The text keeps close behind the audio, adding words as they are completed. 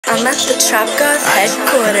I'm at the Trap Goth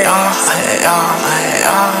headquarters. Walk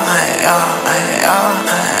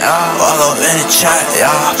up in the trap,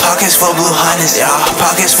 y'all. Pockets full blue hundreds, y'all.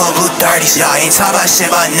 Pockets full blue 30s, y'all. Ain't talk about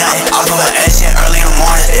shit about nothing. I'll do an action early in the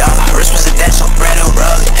morning, y'all. Wrist presidential.